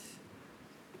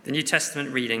The New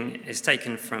Testament reading is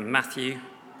taken from Matthew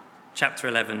chapter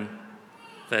 11,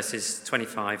 verses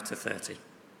 25 to 30.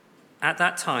 At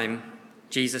that time,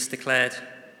 Jesus declared,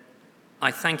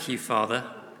 "I thank you, Father,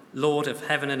 Lord of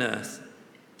heaven and earth,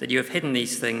 that you have hidden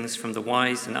these things from the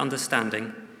wise and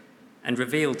understanding and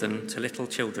revealed them to little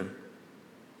children.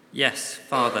 Yes,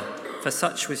 Father, for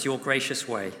such was your gracious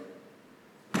way.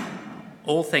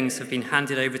 All things have been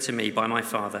handed over to me by my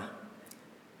Father,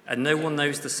 and no one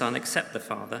knows the Son except the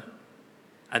Father,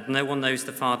 and no one knows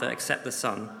the Father except the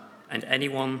Son, and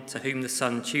anyone to whom the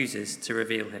Son chooses to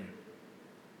reveal him.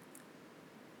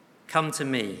 Come to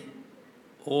me,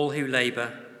 all who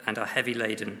labour and are heavy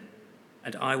laden,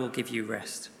 and I will give you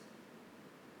rest.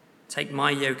 Take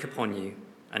my yoke upon you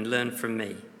and learn from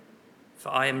me, for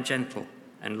I am gentle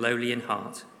and lowly in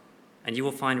heart, and you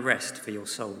will find rest for your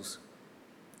souls.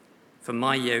 For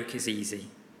my yoke is easy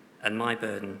and my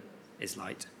burden is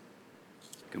light."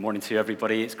 Good morning to you,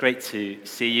 everybody. It's great to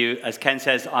see you. As Ken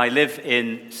says, I live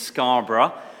in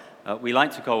Scarborough. We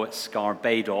like to call it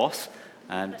Scarbados.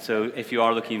 So if you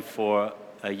are looking for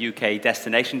a UK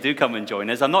destination, do come and join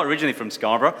us. I'm not originally from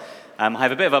Scarborough. I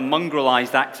have a bit of a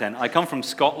mongrelized accent. I come from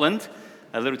Scotland,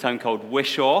 a little town called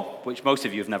Wishaw, which most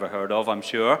of you have never heard of, I'm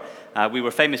sure. We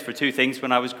were famous for two things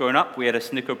when I was growing up. We had a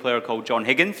snooker player called John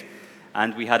Higgins,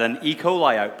 and we had an E.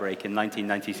 coli outbreak in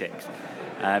 1996.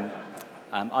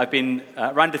 I've been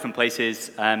around different places.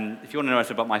 If you want to know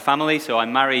anything about my family, so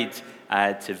I'm married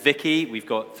to Vicky. We've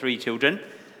got 3 children.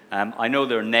 I know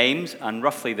their names and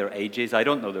roughly their ages. I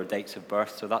don't know their dates of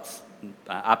birth, so that's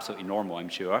absolutely normal, I'm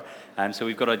sure. So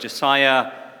we've got a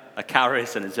Josiah, a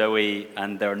Karis, and a Zoe,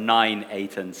 and they're 9,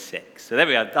 8, and 6. So there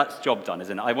we are. That's job done,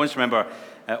 isn't it? I once remember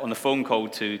on the phone call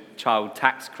to child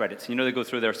tax credits. You know, they go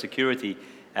through their security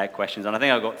questions, and I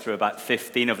think I got through about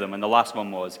 15 of them, and the last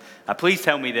one was, please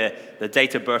tell me the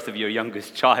date of birth of your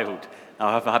youngest child.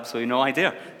 I have absolutely no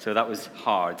idea. So that was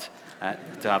hard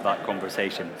to have that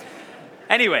conversation.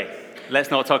 Anyway, let's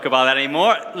not talk about that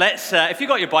anymore. If you've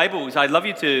got your Bibles, I'd love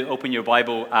you to open your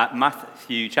Bible at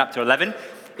Matthew chapter 11.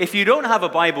 If you don't have a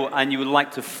Bible and you would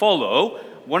like to follow,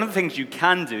 one of the things you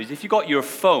can do is if you've got your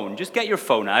phone, just get your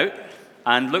phone out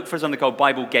and look for something called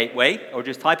Bible Gateway, or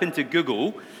just type into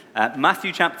Google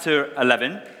Matthew chapter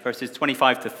 11, verses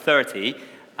 25 to 30,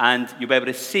 and you'll be able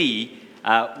to see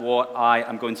what I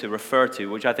am going to refer to,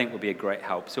 which I think will be a great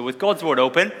help. So with God's word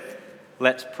open,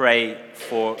 let's pray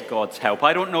for God's help.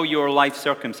 I don't know your life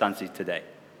circumstances today.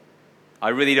 I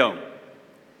really don't.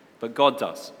 But God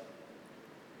does.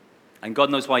 And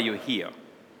God knows why you're here.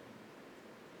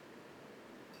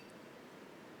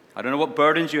 I don't know what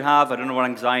burdens you have. I don't know what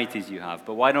anxieties you have.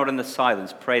 But why not in the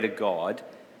silence pray to God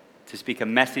to speak a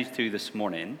message to you this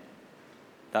morning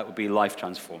that would be life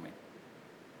transforming?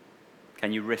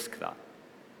 Can you risk that?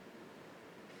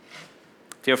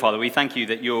 Dear Father, we thank you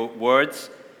that your words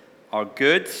are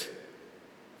good.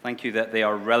 Thank you that they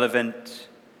are relevant.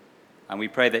 And we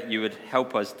pray that you would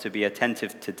help us to be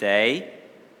attentive today,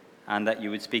 and that you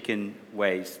would speak in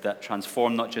ways that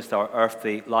transform not just our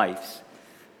earthly lives,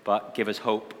 but give us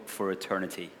hope for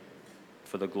eternity,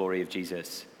 for the glory of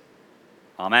Jesus.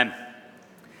 Amen.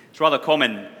 It's rather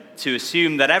common to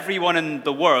assume that everyone in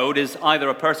the world is either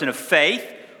a person of faith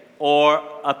or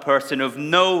a person of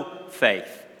no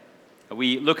faith.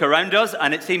 We look around us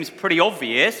and it seems pretty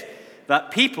obvious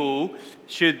that people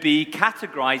should be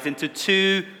categorized into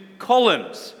 2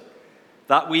 columns.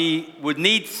 That we would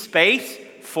need space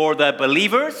for the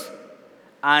believers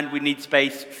and we need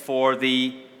space for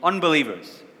the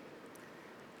unbelievers.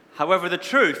 However, the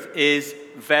truth is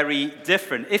very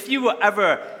different. If you were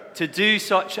ever to do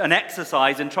such an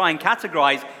exercise and try and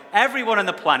categorize everyone on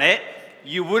the planet,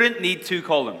 you wouldn't need 2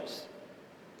 columns.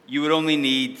 You would only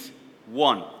need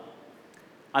 1.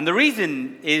 And the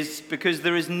reason is because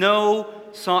there is no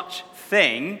such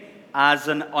thing as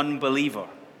an unbeliever.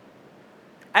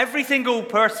 Every single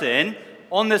person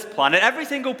on this planet, every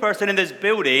single person in this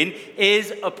building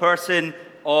is a person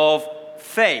of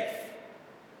faith.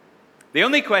 The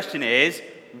only question is,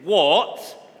 what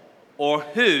or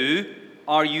who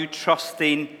are you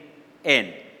trusting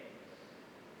in?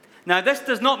 Now, this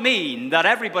does not mean that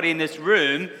everybody in this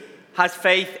room has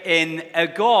faith in a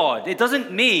God. It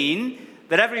doesn't mean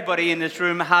that everybody in this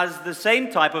room has the same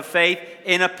type of faith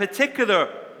in a particular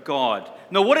God.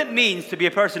 No, what it means to be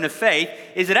a person of faith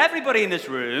is that everybody in this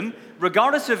room,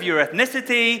 regardless of your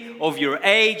ethnicity, of your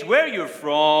age, where you're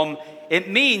from, it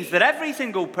means that every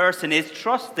single person is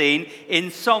trusting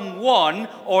in someone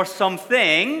or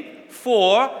something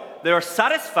for their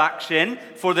satisfaction,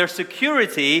 for their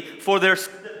security, for their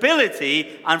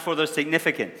stability, and for their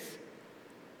significance.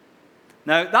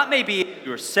 Now, that may be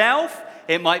yourself,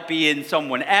 It might be in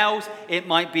someone else. It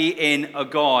might be in a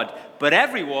God. But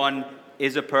everyone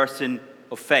is a person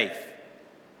of faith.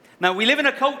 Now, we live in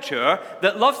a culture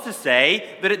that loves to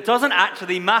say that it doesn't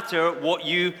actually matter what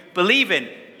you believe in.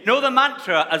 You know the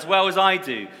mantra as well as I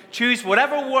do. Choose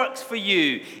whatever works for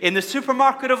you. In the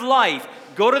supermarket of life,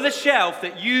 go to the shelf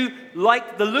that you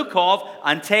like the look of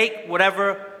and take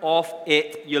whatever of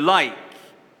it you like. It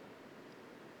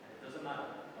doesn't matter.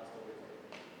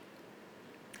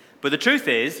 But the truth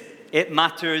is, it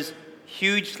matters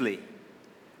hugely.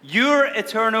 Your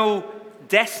eternal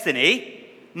destiny,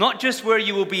 not just where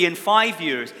you will be in 5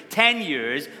 years, 10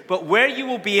 years, but where you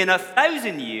will be in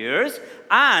 1,000 years,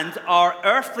 and our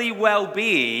earthly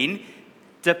well-being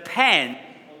depend on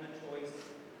the choice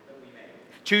that we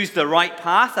make. Choose the right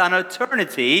path, and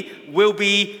eternity will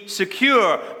be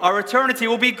secure. Our eternity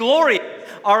will be glorious.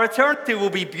 Our eternity will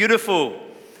be beautiful.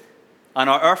 And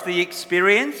our earthly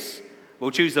experience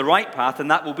will choose the right path,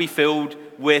 and that will be filled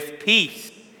with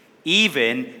peace,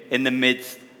 even in the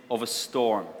midst of a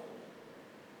storm.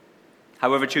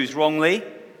 However, choose wrongly,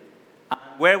 and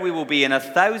where we will be in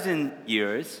 1,000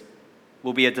 years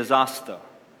will be a disaster.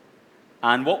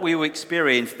 And what we will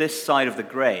experience this side of the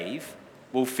grave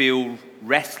will feel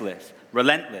restless,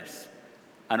 relentless,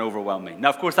 and overwhelming. Now,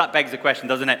 of course, that begs the question,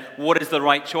 doesn't it? What is the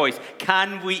right choice?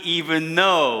 Can we even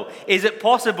know? Is it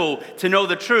possible to know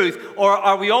the truth? Or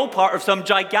are we all part of some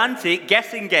gigantic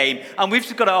guessing game? And we've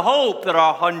just got to hope that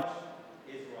our hunch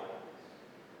is right.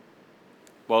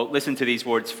 Well, listen to these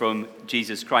words from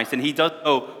Jesus Christ. And he does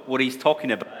know what he's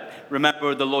talking about.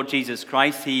 Remember the Lord Jesus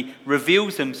Christ. He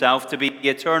reveals himself to be the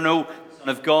eternal Son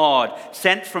of God,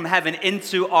 sent from heaven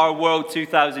into our world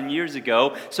 2,000 years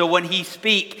ago. So when he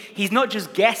speaks, he's not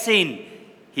just guessing,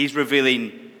 he's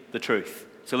revealing the truth.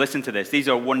 So listen to this. These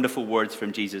are wonderful words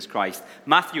from Jesus Christ.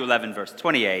 Matthew 11, verse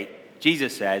 28,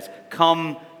 Jesus says,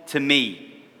 "Come to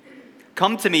me.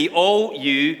 Come to me, all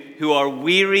you who are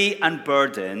weary and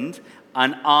burdened,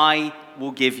 and I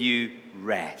will give you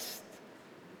rest."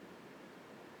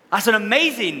 That's an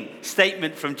amazing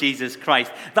statement from Jesus Christ.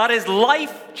 That is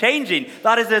life-changing.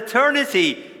 That is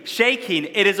eternity-shaking.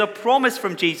 It is a promise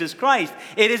from Jesus Christ.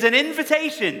 It is an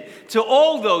invitation to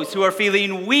all those who are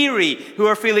feeling weary, who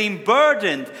are feeling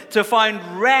burdened, to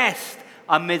find rest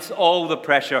amidst all the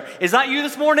pressure. Is that you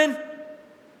this morning?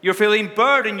 You're feeling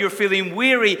burdened, you're feeling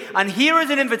weary, and here is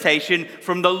an invitation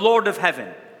from the Lord of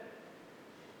heaven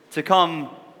to come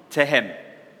to him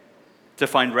to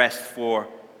find rest for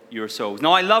your souls.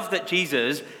 Now, I love that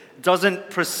Jesus doesn't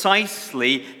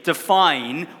precisely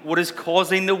define what is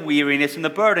causing the weariness and the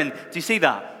burden. Do you see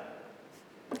that?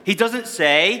 He doesn't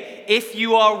say, if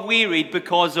you are wearied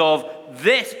because of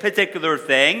this particular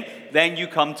thing, then you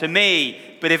come to me.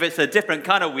 But if it's a different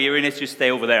kind of weariness, you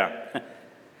stay over there.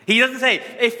 He doesn't say,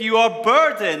 if you are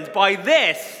burdened by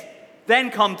this, then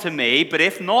come to me. But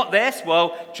if not this,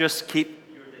 well, just keep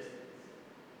your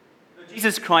distance.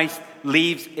 Jesus Christ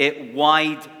leaves it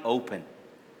wide open.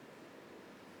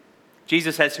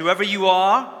 Jesus says, whoever you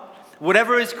are,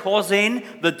 whatever is causing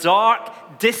the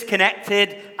dark,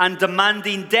 disconnected, and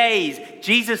demanding days,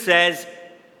 Jesus says,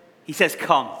 he says,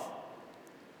 come.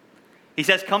 He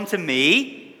says, come to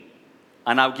me,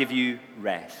 and I'll give you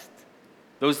rest.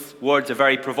 Those words are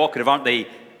very provocative, aren't they?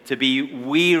 To be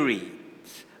wearied,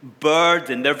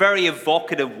 burdened. They're very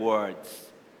evocative words.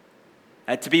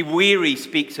 To be weary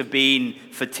speaks of being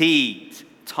fatigued,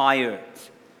 tired.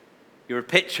 You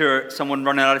picture someone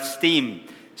running out of steam,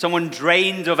 someone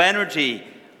drained of energy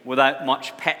without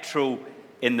much petrol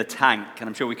in the tank. And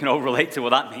I'm sure we can all relate to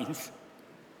what that means.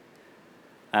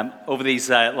 Over these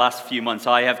last few months,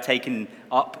 I have taken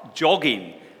up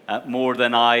jogging more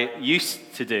than I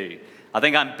used to do. I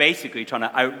think I'm basically trying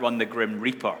to outrun the Grim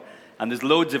Reaper. And there's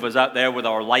loads of us out there with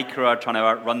our Lycra trying to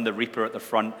outrun the Reaper at the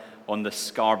front on the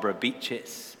Scarborough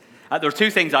beaches. There are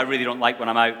two things I really don't like when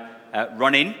I'm out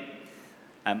running.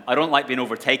 I don't like being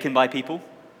overtaken by people.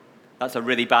 That's a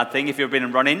really bad thing if you've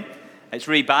been running. It's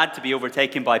really bad to be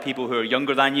overtaken by people who are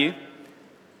younger than you.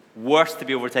 Worse to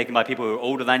be overtaken by people who are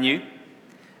older than you.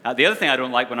 The other thing I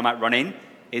don't like when I'm out running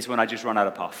is when I just run out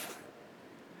of puff.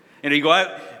 You know, you go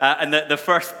out and the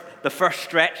first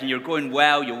stretch and you're going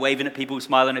well, you're waving at people,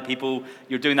 smiling at people,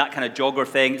 you're doing that kind of jogger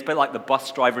thing. It's a bit like the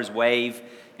bus driver's wave.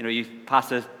 You know, you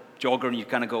pass a jogger and you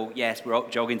kind of go, yes, we're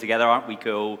out jogging together, aren't we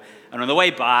cool? And on the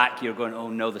way back, you're going, oh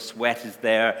no, the sweat is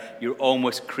there. You're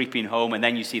almost creeping home, and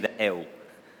then you see the hill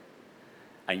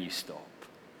and you stop.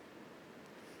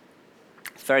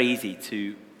 It's very easy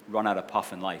to run out of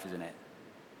puff in life, isn't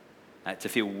it? To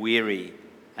feel weary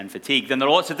and fatigued. And there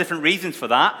are lots of different reasons for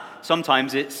that.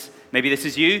 Sometimes it's Maybe this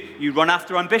is you. You run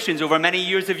after ambitions over many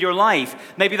years of your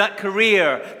life. Maybe that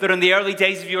career that in the early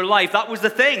days of your life, that was the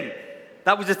thing.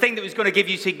 That was the thing that was going to give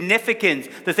you significance,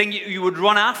 the thing you would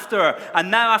run after. And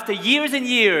now after years and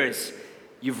years,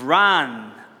 you've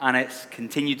ran and it's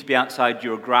continued to be outside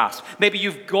your grasp. Maybe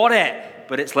you've got it,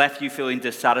 but it's left you feeling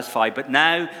dissatisfied. But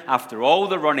now, after all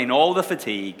the running, all the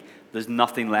fatigue, there's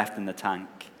nothing left in the tank.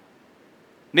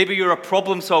 Maybe you're a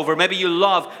problem solver. Maybe you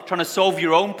love trying to solve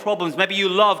your own problems. Maybe you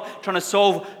love trying to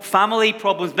solve family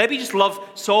problems. Maybe you just love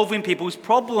solving people's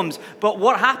problems. But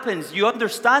what happens? You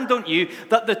understand, don't you,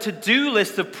 that the to-do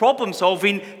list of problem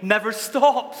solving never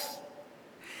stops.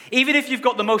 Even if you've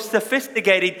got the most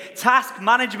sophisticated task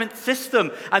management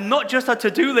system and not just a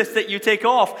to-do list that you take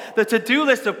off, the to-do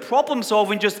list of problem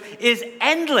solving just is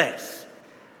endless.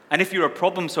 And if you're a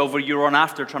problem solver, you're on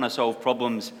after trying to solve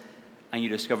problems. And you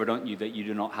discover, don't you, that you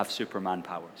do not have Superman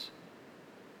powers.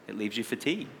 It leaves you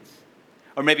fatigued.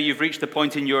 Or maybe you've reached the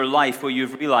point in your life where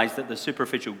you've realized that the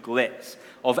superficial glitz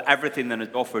of everything that is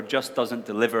offered just doesn't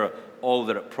deliver all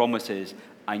that it promises,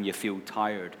 and you feel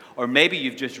tired. Or maybe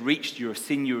you've just reached your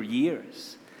senior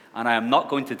years. And I am not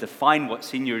going to define what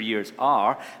senior years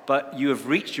are, but you have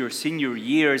reached your senior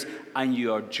years and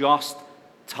you are just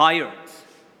tired.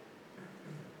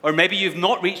 Or maybe you've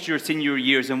not reached your senior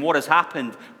years and what has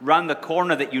happened round the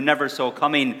corner that you never saw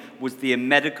coming was the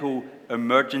medical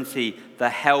emergency, the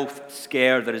health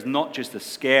scare that is not just a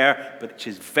scare, but which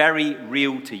is very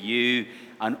real to you,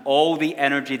 and all the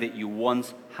energy that you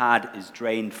once had is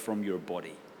drained from your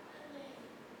body.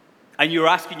 And you're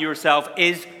asking yourself,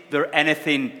 is there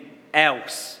anything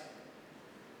else?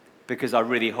 Because I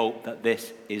really hope that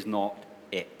this is not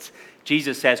it.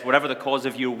 Jesus says, whatever the cause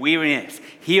of your weariness,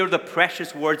 hear the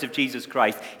precious words of Jesus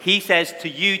Christ. He says to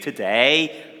you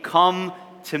today, come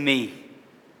to me.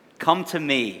 Come to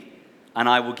me, and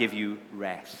I will give you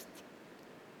rest.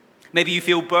 Maybe you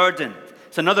feel burdened.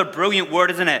 It's another brilliant word,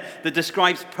 isn't it, that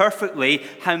describes perfectly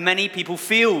how many people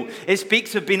feel. It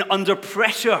speaks of being under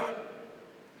pressure,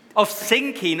 of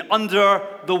sinking under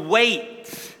the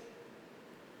weight.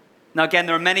 Now again,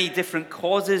 there are many different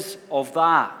causes of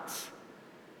that.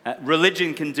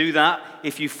 Religion can do that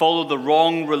if you follow the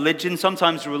wrong religion.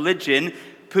 Sometimes religion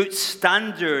puts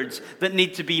standards that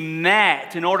need to be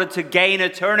met in order to gain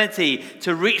eternity,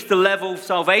 to reach the level of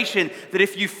salvation, that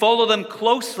if you follow them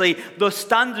closely, those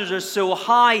standards are so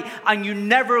high and you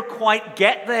never quite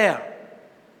get there.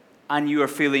 And you are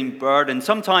feeling burdened.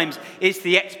 Sometimes it's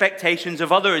the expectations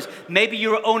of others. Maybe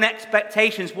your own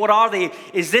expectations. What are they?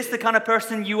 Is this the kind of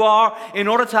person you are? In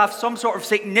order to have some sort of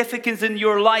significance in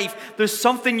your life, there's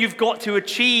something you've got to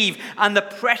achieve. And the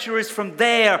pressure is from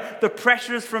there. The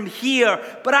pressure is from here.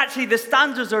 But actually the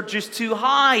standards are just too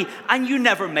high. And you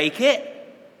never make it.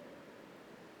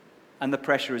 And the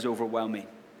pressure is overwhelming.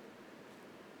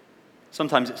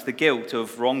 Sometimes it's the guilt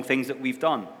of wrong things that we've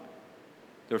done.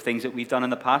 There are things that we've done in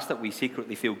the past that we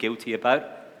secretly feel guilty about.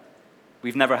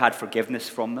 We've never had forgiveness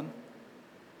from them.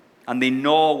 And they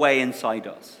gnaw away inside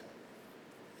us.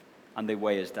 And they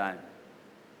weigh us down.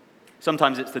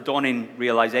 Sometimes it's the dawning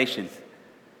realization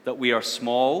that we are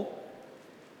small,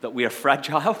 that we are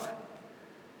fragile,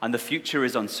 and the future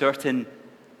is uncertain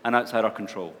and outside our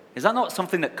control. Is that not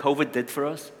something that COVID did for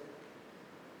us?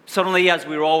 Suddenly, as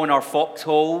we're all in our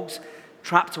foxholes,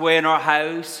 trapped away in our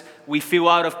house, we feel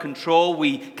out of control,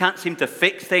 we can't seem to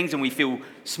fix things, and we feel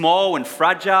small and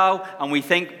fragile, and we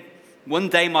think, one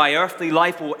day my earthly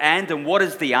life will end, and what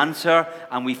is the answer?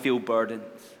 And we feel burdened.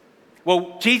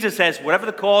 Well, Jesus says, whatever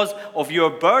the cause of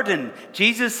your burden,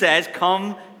 Jesus says,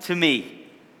 come to me.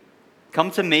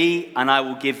 Come to me, and I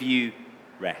will give you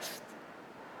rest.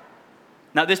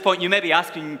 Now, at this point, you may be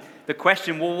asking the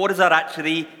question, well, what does that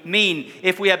actually mean?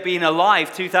 If we had been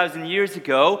alive 2,000 years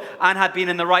ago and had been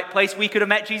in the right place, we could have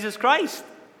met Jesus Christ.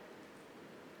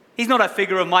 He's not a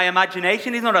figure of my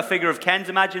imagination. He's not a figure of Ken's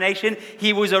imagination.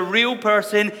 He was a real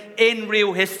person in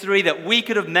real history that we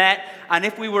could have met. And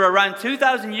if we were around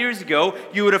 2,000 years ago,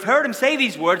 you would have heard him say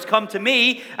these words, come to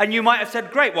me, and you might have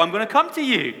said, great, well, I'm going to come to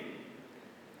you.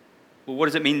 Well, what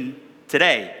does it mean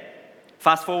today?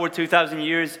 Fast forward 2,000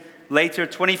 years later,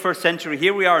 21st century,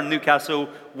 here we are in Newcastle.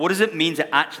 What does it mean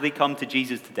to actually come to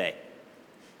Jesus today?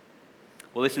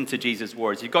 Well, listen to Jesus'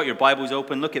 words. You've got your Bibles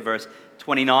open. Look at verse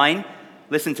 29.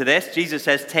 Listen to this. Jesus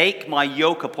says, take my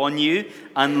yoke upon you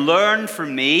and learn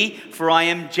from me, for I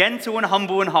am gentle and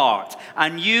humble in heart,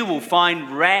 and you will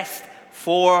find rest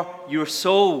for your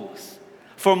souls.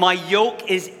 For my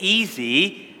yoke is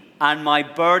easy and my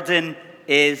burden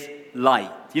is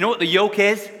light. You know what the yoke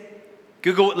is?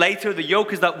 Google it later. The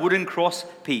yoke is that wooden cross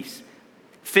piece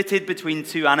fitted between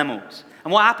two animals.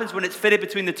 And what happens when it's fitted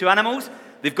between the two animals?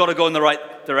 They've got to go in the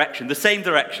right direction, the same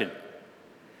direction.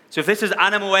 So if this is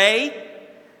animal A,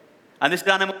 and this is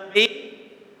animal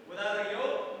B, without a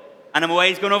yoke, animal A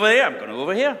is going over there, I'm going to go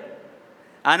over here.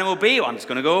 Animal B, well, I'm just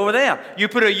going to go over there. You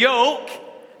put a yoke,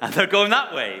 and they're going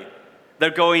that way. They're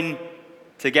going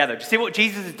together. Do you see what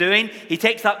Jesus is doing? He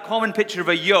takes that common picture of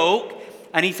a yoke,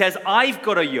 and he says, I've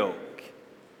got a yoke.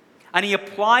 And he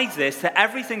applies this to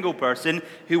every single person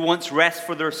who wants rest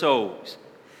for their souls.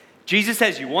 Jesus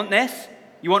says, you want this?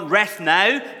 You want rest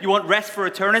now? You want rest for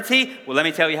eternity? Well, let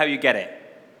me tell you how you get it.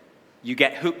 You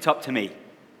get hooked up to me.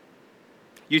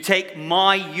 You take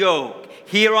my yoke.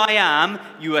 Here I am.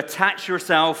 You attach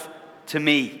yourself to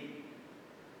me.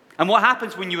 And what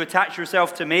happens when you attach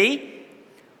yourself to me?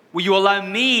 Will you allow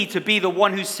me to be the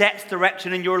one who sets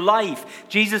direction in your life?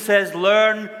 Jesus says,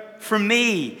 learn from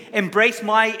me. Embrace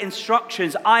my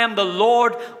instructions. I am the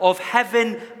Lord of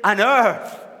heaven and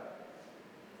earth.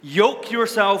 Yoke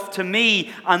yourself to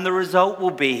me, and the result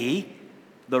will be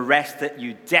the rest that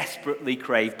you desperately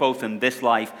crave, both in this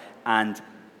life and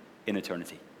in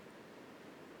eternity.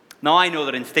 Now, I know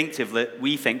that instinctively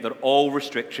we think that all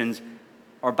restrictions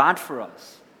are bad for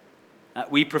us.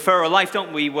 We prefer a life,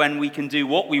 don't we, when we can do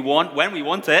what we want, when we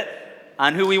want it,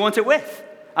 and who we want it with.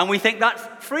 And we think that's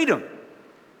freedom.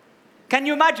 Can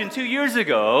you imagine 2 years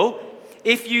ago,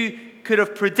 if you could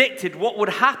have predicted what would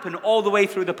happen all the way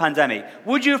through the pandemic?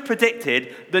 Would you have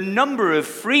predicted the number of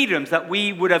freedoms that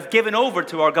we would have given over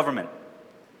to our government?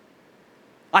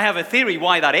 I have a theory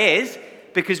why that is,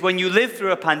 because when you live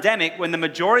through a pandemic, when the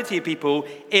majority of people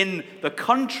in the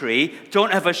country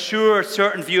don't have a sure,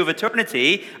 certain view of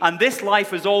eternity, and this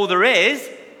life is all there is,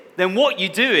 then what you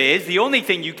do is, the only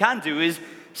thing you can do is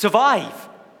survive.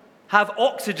 Have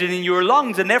oxygen in your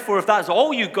lungs, and therefore if that's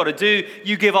all you've got to do,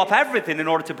 you give up everything in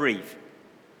order to breathe.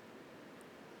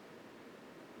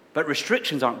 But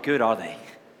restrictions aren't good, are they?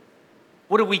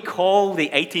 What do we call the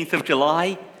 18th of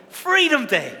July? Freedom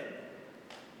Day.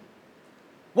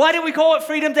 Why did we call it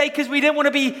Freedom Day? Because we didn't want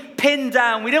to be pinned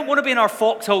down. We didn't want to be in our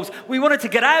foxholes. We wanted to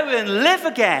get out and live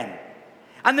again.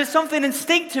 And there's something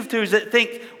instinctive to us that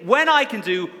think, when I can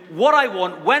do what I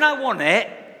want, when I want it,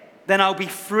 then I'll be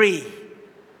free.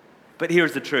 But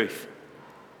here's the truth.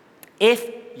 If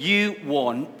you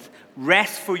want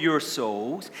rest for your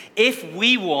souls, if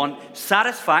we want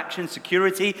satisfaction,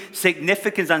 security,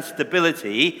 significance, and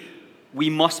stability, we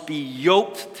must be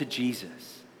yoked to Jesus.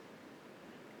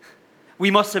 We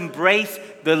must embrace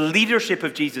the leadership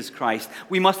of Jesus Christ.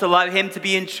 We must allow him to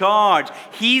be in charge.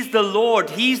 He's the Lord.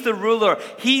 He's the ruler.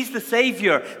 He's the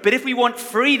Savior. But if we want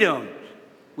freedom,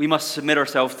 we must submit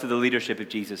ourselves to the leadership of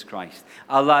Jesus Christ.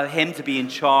 Allow him to be in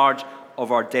charge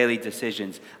of our daily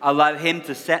decisions. Allow him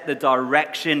to set the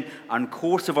direction and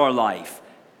course of our life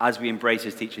as we embrace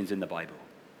his teachings in the Bible.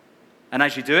 And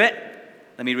as you do it,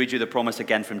 let me read you the promise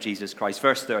again from Jesus Christ.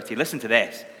 Verse 30, listen to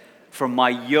this. For my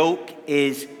yoke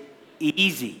is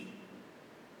easy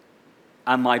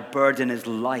and my burden is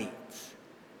light.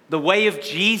 The way of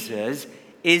Jesus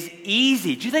is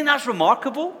easy. Do you think that's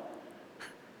remarkable?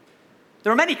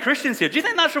 There are many Christians here. Do you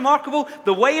think that's remarkable?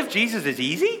 The way of Jesus is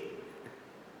easy?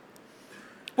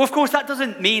 Well, of course, that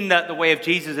doesn't mean that the way of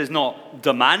Jesus is not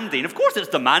demanding. Of course it's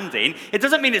demanding. It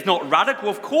doesn't mean it's not radical.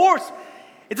 Of course.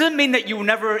 It doesn't mean that you will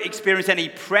never experience any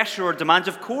pressure or demands.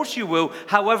 Of course you will.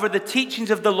 However, the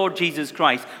teachings of the Lord Jesus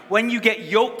Christ, when you get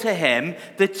yoked to him,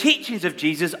 the teachings of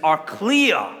Jesus are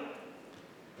clear.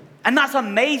 And that's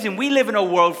amazing. We live in a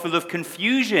world full of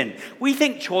confusion. We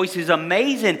think choice is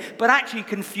amazing, but actually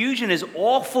confusion is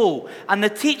awful. And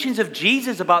the teachings of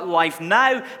Jesus about life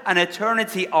now and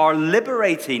eternity are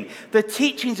liberating. The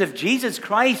teachings of Jesus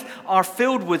Christ are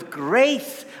filled with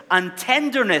grace and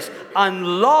tenderness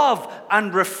and love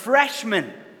and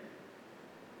refreshment.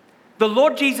 The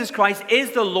Lord Jesus Christ is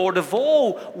the Lord of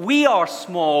all. We are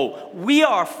small. We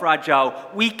are fragile.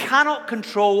 We cannot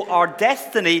control our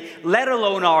destiny, let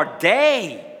alone our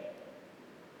day.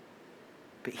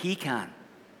 But he can.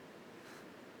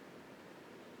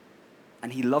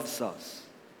 And he loves us.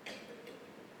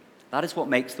 That is what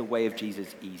makes the way of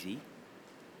Jesus easy.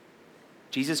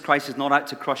 Jesus Christ is not out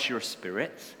to crush your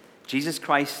spirit. Jesus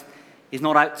Christ is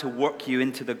not out to work you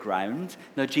into the ground.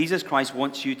 No, Jesus Christ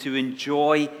wants you to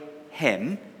enjoy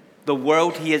him, the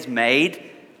world he has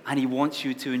made, and he wants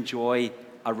you to enjoy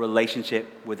a relationship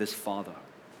with his Father.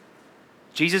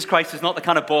 Jesus Christ is not the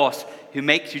kind of boss who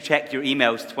makes you check your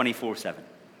emails 24/7.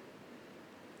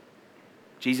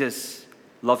 Jesus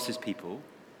loves his people,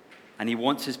 and he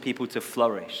wants his people to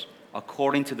flourish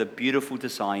according to the beautiful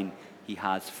design he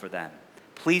has for them.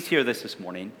 Please hear this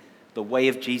morning. The way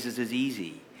of Jesus is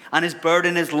easy. and his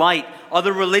burden is light.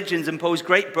 Other religions impose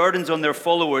great burdens on their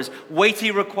followers,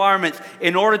 weighty requirements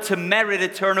in order to merit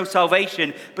eternal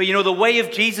salvation. But you know, the way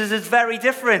of Jesus is very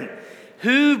different.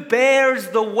 Who bears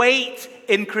the weight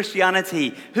in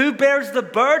Christianity? Who bears the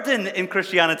burden in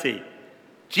Christianity?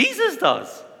 Jesus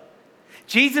does.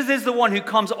 Jesus is the one who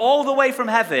comes all the way from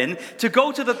heaven to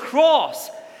go to the cross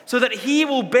so that he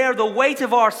will bear the weight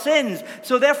of our sins.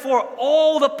 So therefore,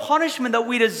 all the punishment that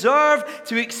we deserve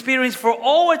to experience for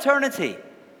all eternity.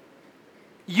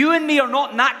 You and me are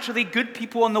not naturally good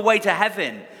people on the way to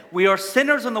heaven. We are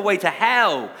sinners on the way to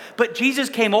hell. But Jesus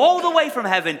came all the way from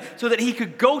heaven so that he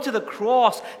could go to the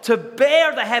cross to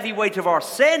bear the heavy weight of our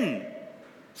sin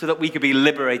so that we could be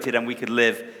liberated and we could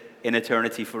live in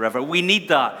eternity forever. We need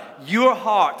that. Your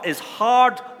heart is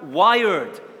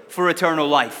hardwired for eternal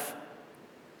life.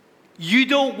 You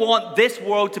don't want this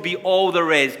world to be all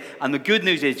there is. And the good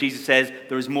news is, Jesus says,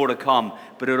 there is more to come.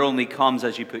 But it only comes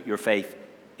as you put your faith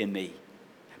in me.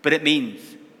 But it means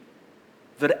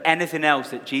that anything else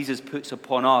that Jesus puts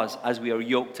upon us as we are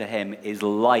yoked to him is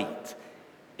light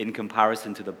in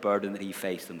comparison to the burden that he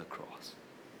faced on the cross.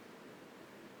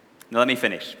 Now let me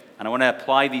finish. And I want to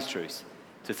apply these truths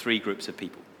to three groups of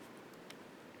people.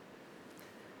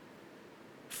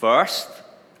 First,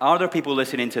 are there people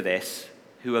listening to this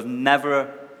who have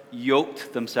never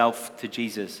yoked themselves to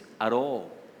Jesus at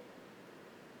all?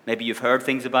 Maybe you've heard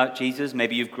things about Jesus.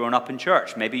 Maybe you've grown up in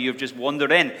church. Maybe you've just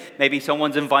wandered in. Maybe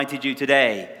someone's invited you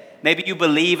today. Maybe you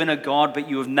believe in a God, but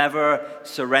you have never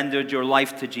surrendered your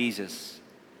life to Jesus.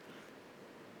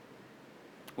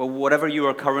 Well, whatever you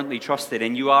are currently trusted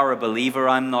in, you are a believer.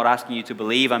 I'm not asking you to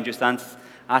believe. I'm just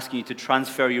asking you to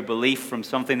transfer your belief from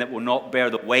something that will not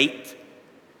bear the weight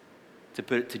to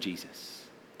put it to Jesus.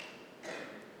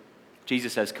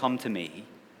 Jesus says, come to me,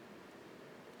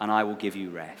 and I will give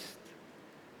you rest.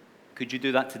 Could you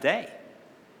do that today?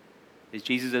 Is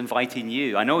Jesus inviting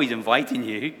you? I know he's inviting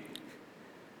you.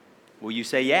 Will you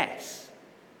say yes?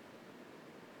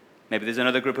 Maybe there's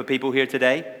another group of people here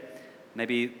today.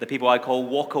 Maybe the people I call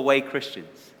walk-away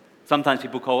Christians. Sometimes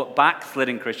people call it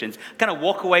backsliding Christians. Kind of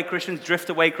walk-away Christians,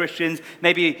 drift-away Christians.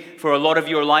 Maybe for a lot of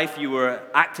your life you were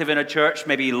active in a church.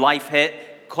 Maybe life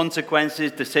hit,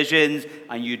 consequences, decisions,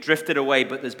 and you drifted away,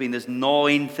 but there's been this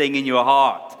gnawing thing in your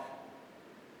heart.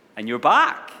 And you're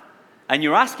back. And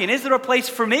you're asking, is there a place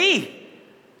for me? Do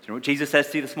you know what Jesus says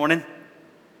to you this morning?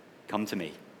 Come to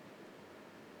me.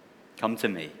 Come to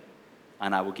me,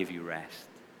 and I will give you rest.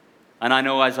 And I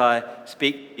know as I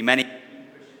speak, many Christians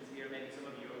here, maybe some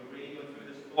of you are really going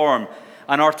through the storm.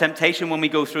 And our temptation when we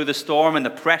go through the storm and the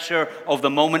pressure of the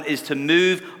moment is to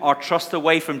move our trust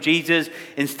away from Jesus.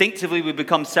 Instinctively, we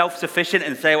become self-sufficient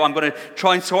and say, well, I'm going to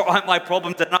try and sort out my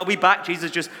problems, and I'll be back.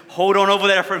 Jesus, just hold on over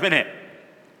there for a minute.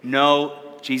 No.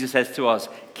 Jesus says to us,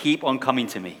 keep on coming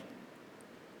to me.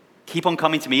 Keep on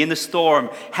coming to me in the storm.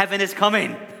 Heaven is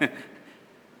coming.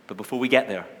 But before we get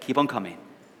there, keep on coming,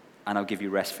 and I'll give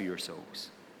you rest for your souls.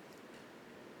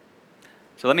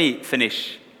 So let me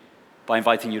finish by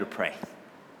inviting you to pray.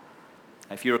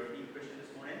 If you're a Christian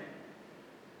this morning,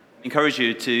 I encourage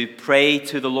you to pray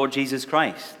to the Lord Jesus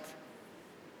Christ.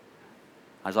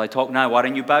 As I talk now, why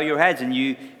don't you bow your heads, and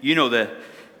you know the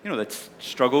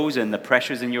struggles and the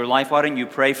pressures in your life. Why don't you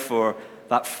pray for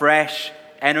that fresh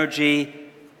energy,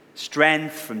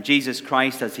 strength from Jesus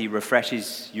Christ as he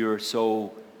refreshes your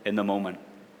soul in the moment.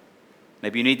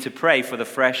 Maybe you need to pray for the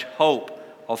fresh hope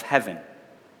of heaven.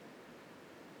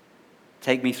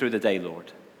 Take me through the day,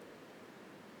 Lord.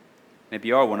 Maybe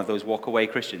you are one of those walk-away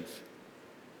Christians.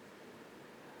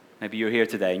 Maybe you're here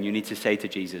today and you need to say to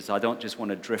Jesus, I don't just want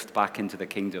to drift back into the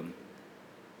kingdom.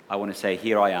 I want to say,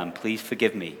 here I am. Please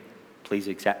forgive me. Please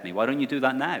accept me. Why don't you do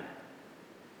that now?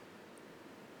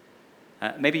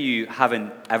 Maybe you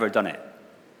haven't ever done it.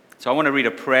 So I want to read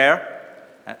a prayer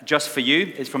just for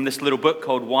you. It's from this little book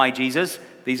called Why Jesus?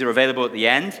 These are available at the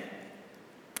end.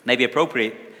 Maybe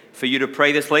appropriate for you to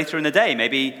pray this later in the day,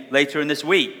 maybe later in this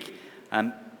week.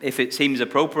 If it seems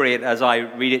appropriate as I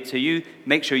read it to you,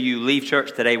 make sure you leave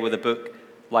church today with a book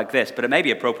like this. But it may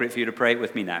be appropriate for you to pray it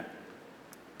with me now.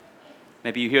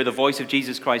 Maybe you hear the voice of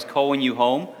Jesus Christ calling you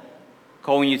home,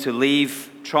 calling you to leave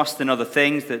trust in other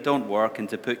things that don't work and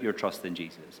to put your trust in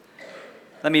Jesus.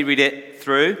 Let me read it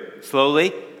through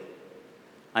slowly.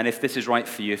 And if this is right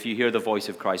for you, if you hear the voice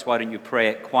of Christ, why don't you pray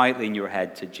it quietly in your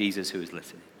head to Jesus who is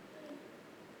listening?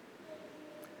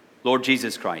 Lord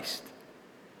Jesus Christ,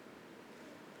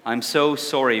 I'm so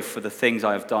sorry for the things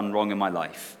I have done wrong in my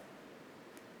life.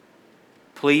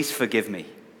 Please forgive me.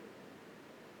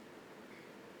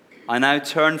 I now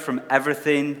turn from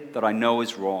everything that I know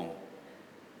is wrong.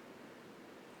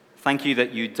 Thank you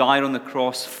that you died on the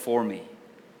cross for me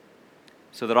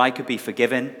so that I could be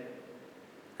forgiven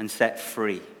and set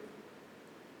free.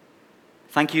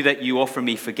 Thank you that you offer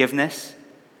me forgiveness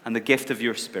and the gift of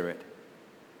your Spirit.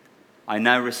 I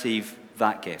now receive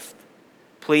that gift.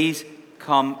 Please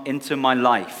come into my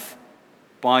life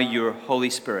by your Holy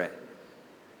Spirit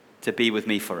to be with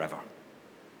me forever.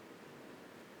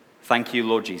 Thank you,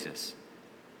 Lord Jesus.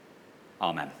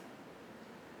 Amen.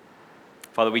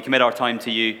 Father, we commit our time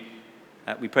to you.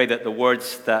 We pray that the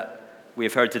words that we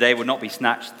have heard today would not be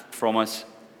snatched from us.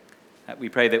 We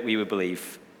pray that we would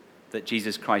believe that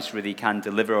Jesus Christ really can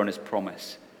deliver on his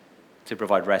promise to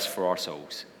provide rest for our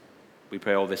souls. We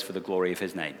pray all this for the glory of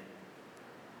his name.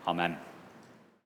 Amen.